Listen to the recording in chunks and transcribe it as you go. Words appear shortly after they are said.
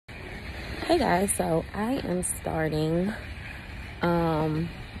Hey guys, so I am starting a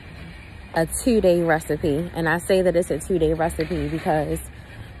 2-day recipe, and I say that it's a 2-day recipe because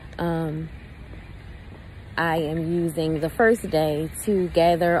I am using the first day to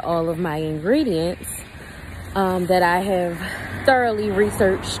gather all of my ingredients that I have thoroughly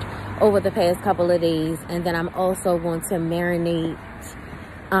researched over the past couple of days, and then I'm also going to marinate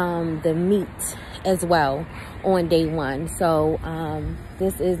the meat as well on day 1. So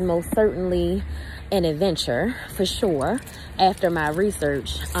this is most certainly an adventure for sure. After my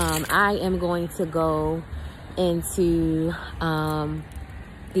research, I am going to go into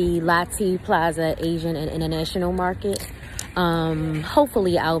the Latte Plaza Asian and International Market.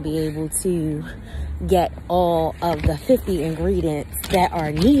 Hopefully I'll be able to get all of the 50 ingredients that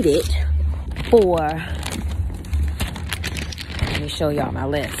are needed for, let me show y'all my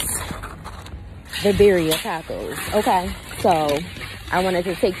list, the Birria tacos. Okay, so I wanted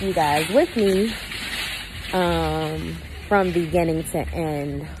to take you guys with me from beginning to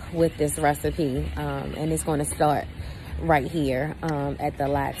end with this recipe, and it's going to start right here at the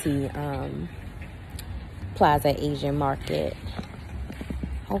Latte Plaza Asian Market.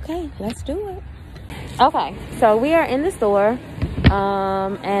 Okay, let's do it. Okay, so we are in the store,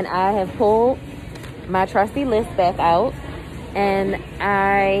 and I have pulled my trusty list back out, and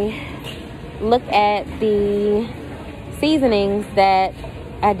I looked at the seasonings that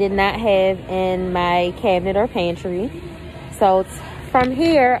I did not have in my cabinet or pantry. So from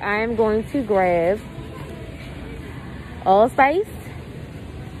here, I am going to grab allspice.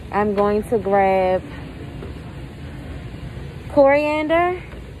 I'm going to grab coriander.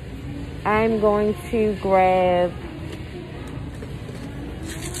 I'm going to grab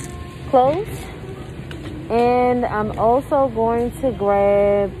cloves. And I'm also going to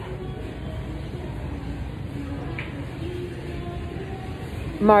grab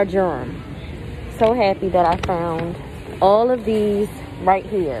marjoram. So happy that I found all of these right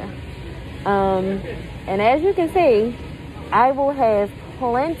here. And as you can see, I will have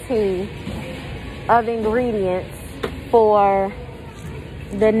plenty of ingredients for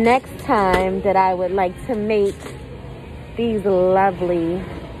the next time that I would like to make these lovely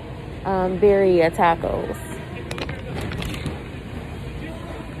birria tacos.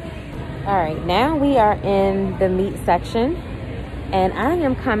 All right, now we are in the meat section, and I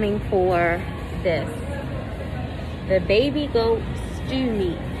am coming for this. The baby goat stew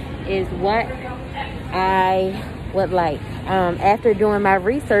meat is what I would like. After doing my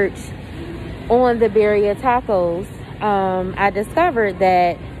research on the birria tacos, I discovered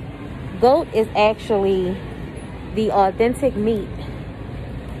that goat is actually the authentic meat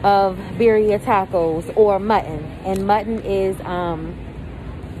of birria tacos, or mutton, and mutton is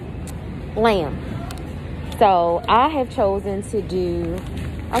lamb. So I have chosen to do,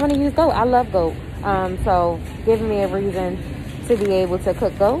 I want to use goat. I love goat. So giving me a reason to be able to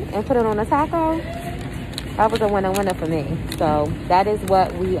cook goat and put it on a taco, that was a winner for me. So that is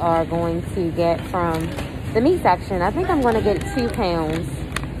what we are going to get from the meat section. I think I'm going to get 2 pounds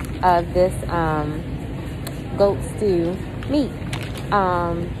of this goat stew meat.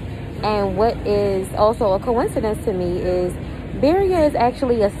 And what is also a coincidence to me is birria is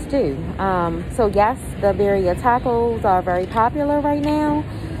actually a stew. So yes, the birria tacos are very popular right now,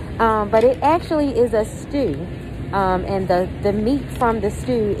 but it actually is a stew. And the meat from the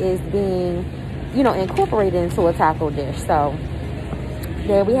stew is being, incorporated into a taco dish. So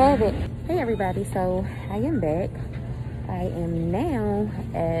there we have it. Hey everybody, so I am back. I am now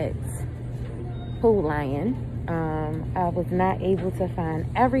at Food Lion. I was not able to find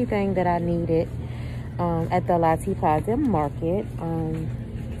everything that I needed at the Latte Plaza Market,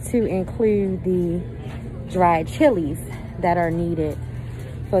 to include the dried chilies that are needed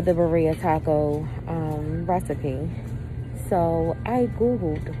for the birria taco recipe. So I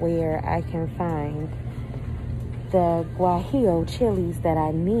Googled where I can find the guajillo chilies that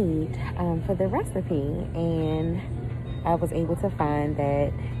I need for the recipe, and I was able to find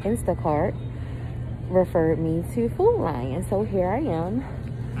that Instacart referred me to Food Lion. So here I am,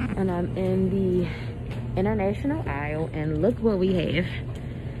 and I'm in the international aisle, and look what we have.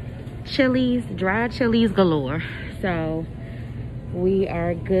 Chilies, dried chilies galore. So we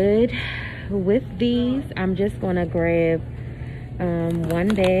are good with these. I'm just gonna grab 1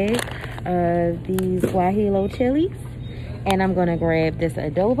 bag of these guajillo chilies, and I'm gonna grab this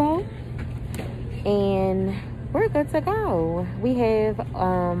adobo, and we're good to go. We have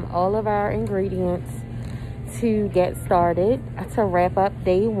all of our ingredients to get started, to wrap up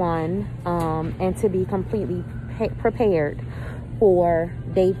day 1, and to be completely prepared for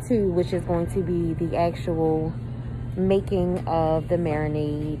day 2, which is going to be the actual making of the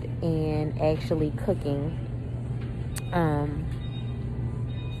marinade and actually cooking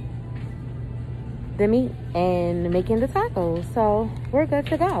the meat and making the tacos. So we're good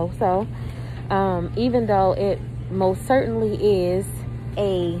to go. So even though it most certainly is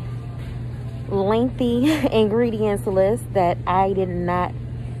a lengthy ingredients list that I did not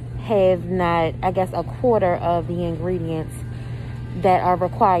have, I guess, a quarter of the ingredients that are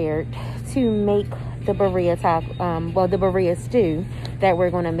required to make the birria the birria stew that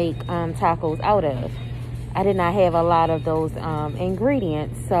we're going to make tacos out of. I did not have a lot of those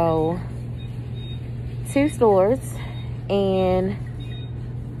ingredients. So 2 stores and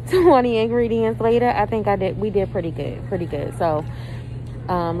 20 ingredients later, I think we did pretty good. So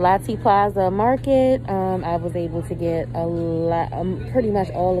Latte Plaza Market, I was able to get a lot, pretty much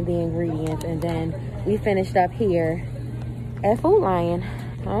all of the ingredients, and then we finished up here at Food Lion.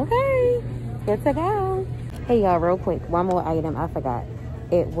 Okay, good to go. Hey y'all, real quick, one more item I forgot.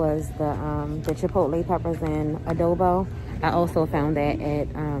 It was the chipotle peppers and adobo. I also found that at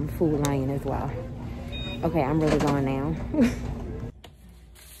Food Lion as well. Okay, I'm really going now.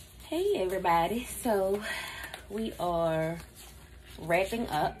 Hey everybody, so we are wrapping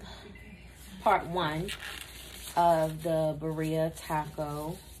up part 1 of the birria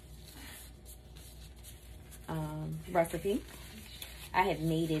taco recipe. I have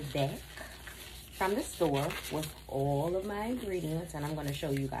made it back from the store with all of my ingredients, and I'm going to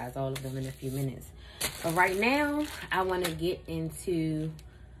show you guys all of them in a few minutes. But right now, I want to get into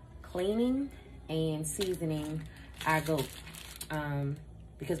cleaning and seasoning our goat,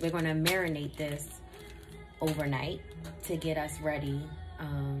 because we're going to marinate this overnight to get us ready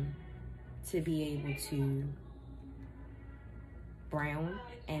to be able to brown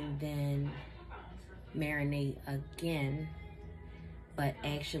and then marinate again, but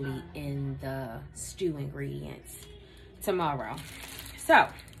actually in the stew ingredients tomorrow. So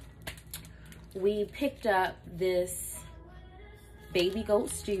we picked up this baby goat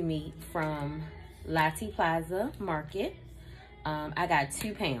stew meat from Latte Plaza Market. I got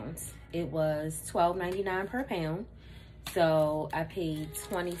 2 pounds. It was $12.99 per pound. So I paid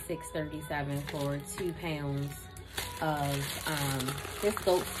 $26.37 for 2 pounds of this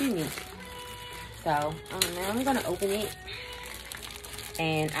goat stew meat. So now I'm gonna open it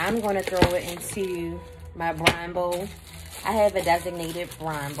and I'm gonna throw it into my brine bowl. I have a designated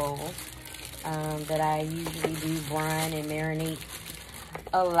brine bowl that I usually do brine and marinate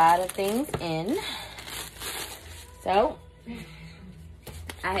a lot of things in. So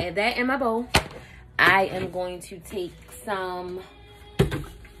I have that in my bowl. I am going to take some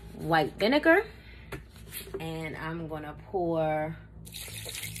white vinegar and I'm gonna pour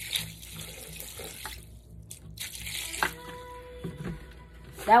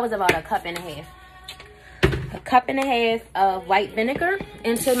that was about a cup and a half. A cup and a half of white vinegar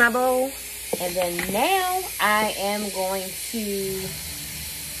into my bowl. And then now I am going to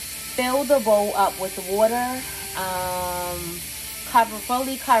fill the bowl up with water,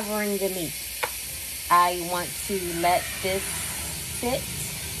 fully covering the meat. I want to let this sit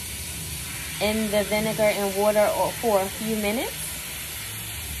in the vinegar and water for a few minutes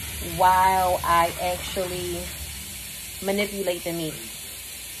while I actually manipulate the meat.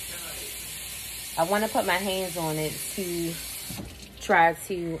 I want to put my hands on it to try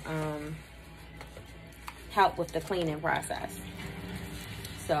to help with the cleaning process.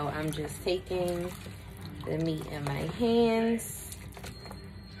 So I'm just taking the meat in my hands,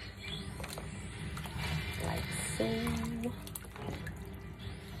 like so.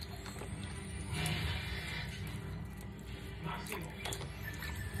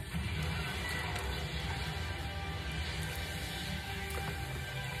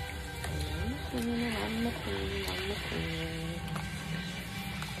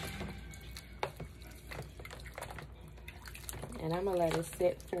 And I'm gonna let it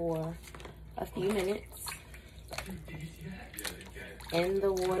sit for a few minutes in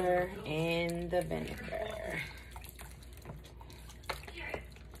the water and the vinegar.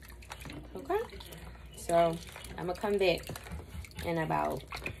 Okay, so I'm gonna come back in about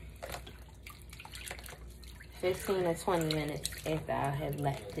 15 to 20 minutes after I have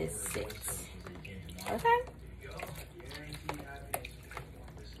let this sit. Okay.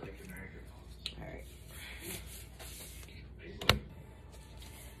 Alright.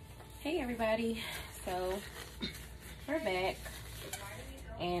 Hey everybody. So we're back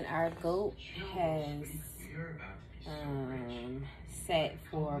and our goat has sat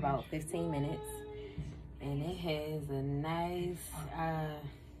for about 15 minutes and it has a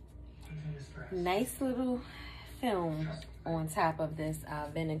nice little film on top of this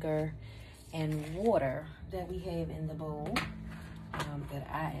vinegar and water that we have in the bowl that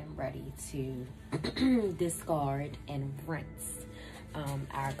I am ready to discard and rinse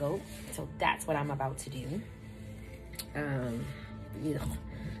our goat. So that's what I'm about to do. I'm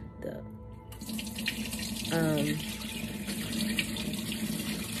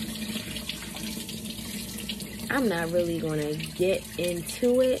not really gonna get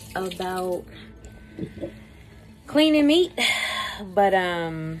into it about cleaning meat, but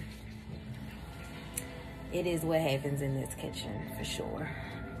it is what happens in this kitchen for sure.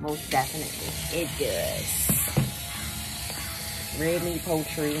 Most definitely, it does. Red meat,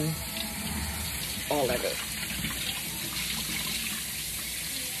 poultry, all of it.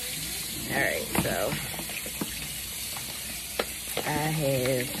 All right, so I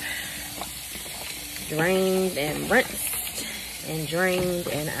have drained and rinsed and drained,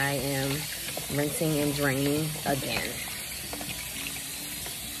 and I am rinsing and draining again.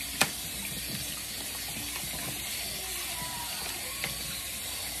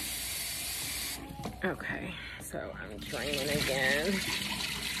 Okay, so I'm draining again.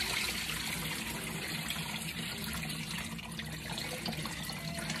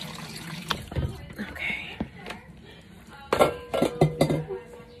 Okay.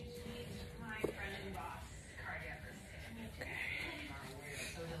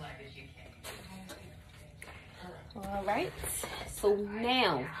 All right, so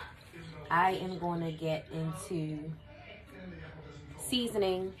now I am going to get into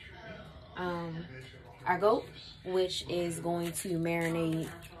seasoning our goat, which is going to marinate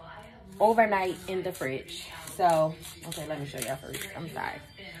overnight in the fridge. So, okay, let me show y'all first. I'm sorry.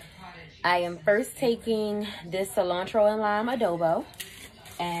 I am first taking this cilantro and lime adobo,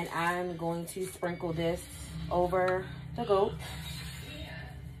 and I'm going to sprinkle this over the goat.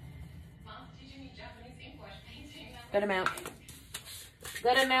 Good amount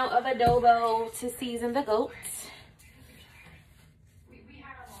of adobo to season the goat.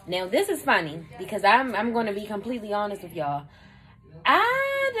 Now this is funny because I'm going to be completely honest with y'all.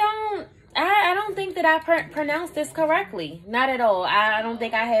 I don't think that I pronounced this correctly. Not at all. I don't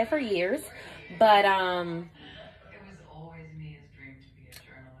think I have for years. But I'm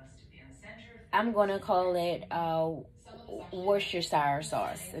going to call it Worcestershire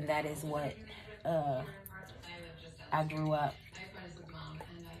sauce, and that is what I grew up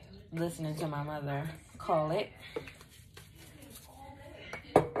listening to my mother call it.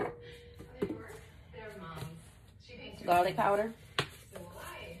 Garlic powder.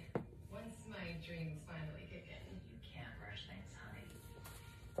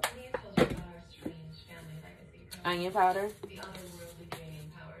 Onion powder.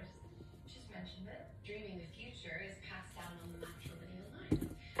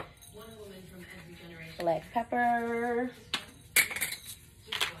 Black pepper.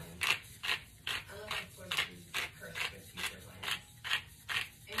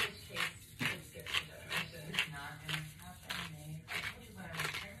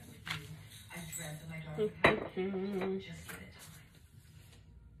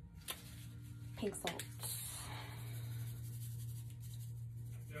 Pink salt.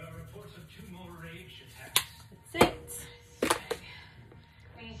 There are reports of 2 more rage attacks. That's it.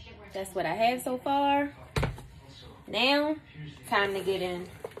 That's what I have so far. Now, time to get in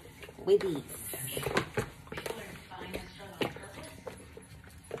with these.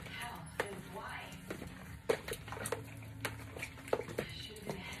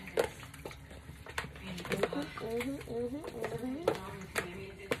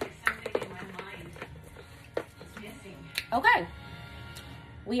 Okay,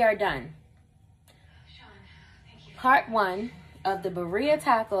 we are done. Part 1 of the Birria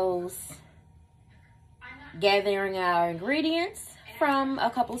tacos, gathering our ingredients from a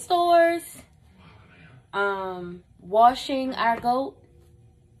couple stores, washing our goat,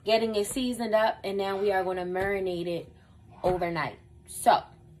 getting it seasoned up, and now we are going to marinate it overnight. So,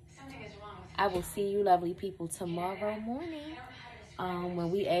 I will see you lovely people tomorrow morning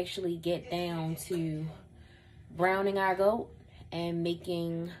when we actually get down to browning our goat and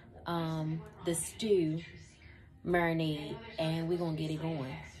making the stew marinade, and we're gonna get it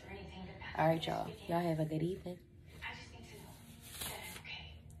going. All right, y'all have a good evening.